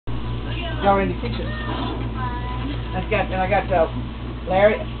Y'all in the kitchen. I got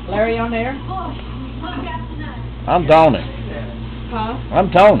Larry on there. I'm Tony. Huh? I'm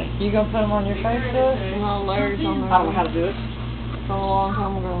Tony. You gonna put him on your Facebook? No, Larry's on there. I don't know how to do it. From a long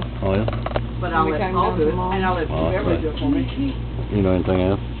time ago. Oh, yeah? But I'll We let came Paul down do it, tomorrow. and I'll let Oh, Beverly right. do it for me. You know anything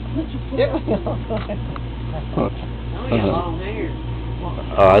else? Yeah. Huh. Oh, you got long hair.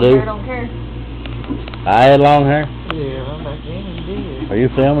 Oh, I do? I don't care. I had long hair? Yeah, I'm like, yeah, you did. Are you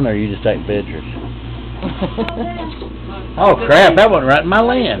filming or are you just taking pictures? Oh, crap, that wasn't right in my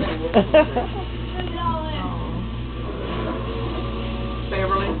lens.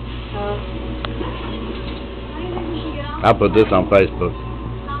 Beverly. I'll put this on Facebook.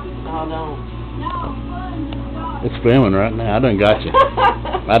 Oh, no. It's filming right now. I done got you.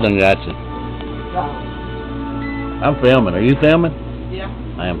 I done got you. No. I'm filming. Are you filming? Yeah.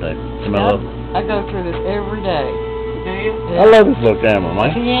 I am taking. Smell it. I go through this every day. Do you? I love this little camera,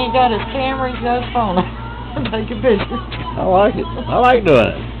 If he man. ain't got his camera, he's got his phone. Take a picture. I like it. I like doing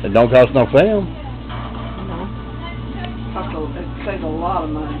it. It don't cost no film. It saves a lot of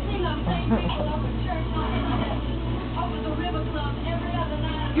money.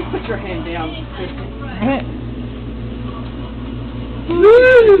 You put your hand down, Christy.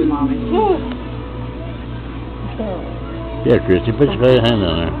 Mommy. Yeah, Christy, put your hand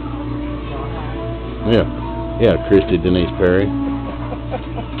down there. Yeah. Yeah, Christy Denise Perry.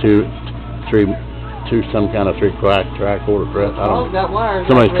 Two some kind of tri-quarter press. I don't know.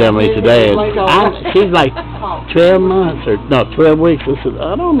 Somebody's telling me today, she's like 12 months, or no, 12 weeks. I said,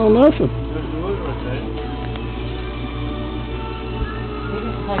 I don't know nothing.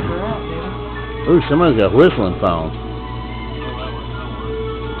 Ooh, somebody's got a whistling phone.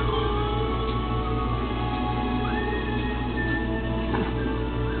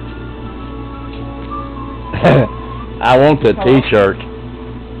 I want the T-shirt.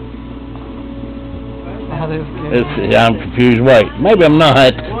 I'm confused. Wait, maybe I'm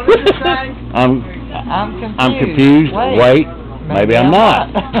not. I'm confused. Wait, maybe I'm not.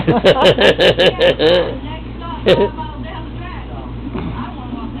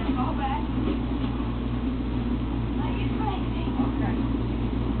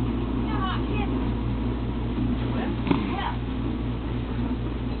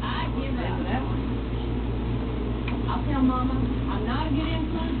 I'll tell Mama, I'm not a good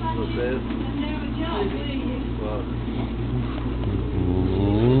influence by you.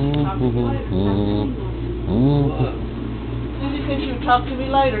 Susie said she would talk to me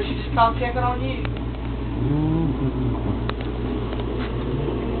later. She just called checking on you.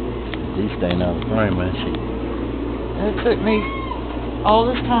 He's staying out of the frame, man. It took me all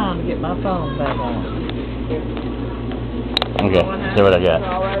this time to get my phone back on. Okay, see what I got.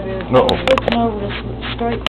 All right, Uh-oh. switching over to straight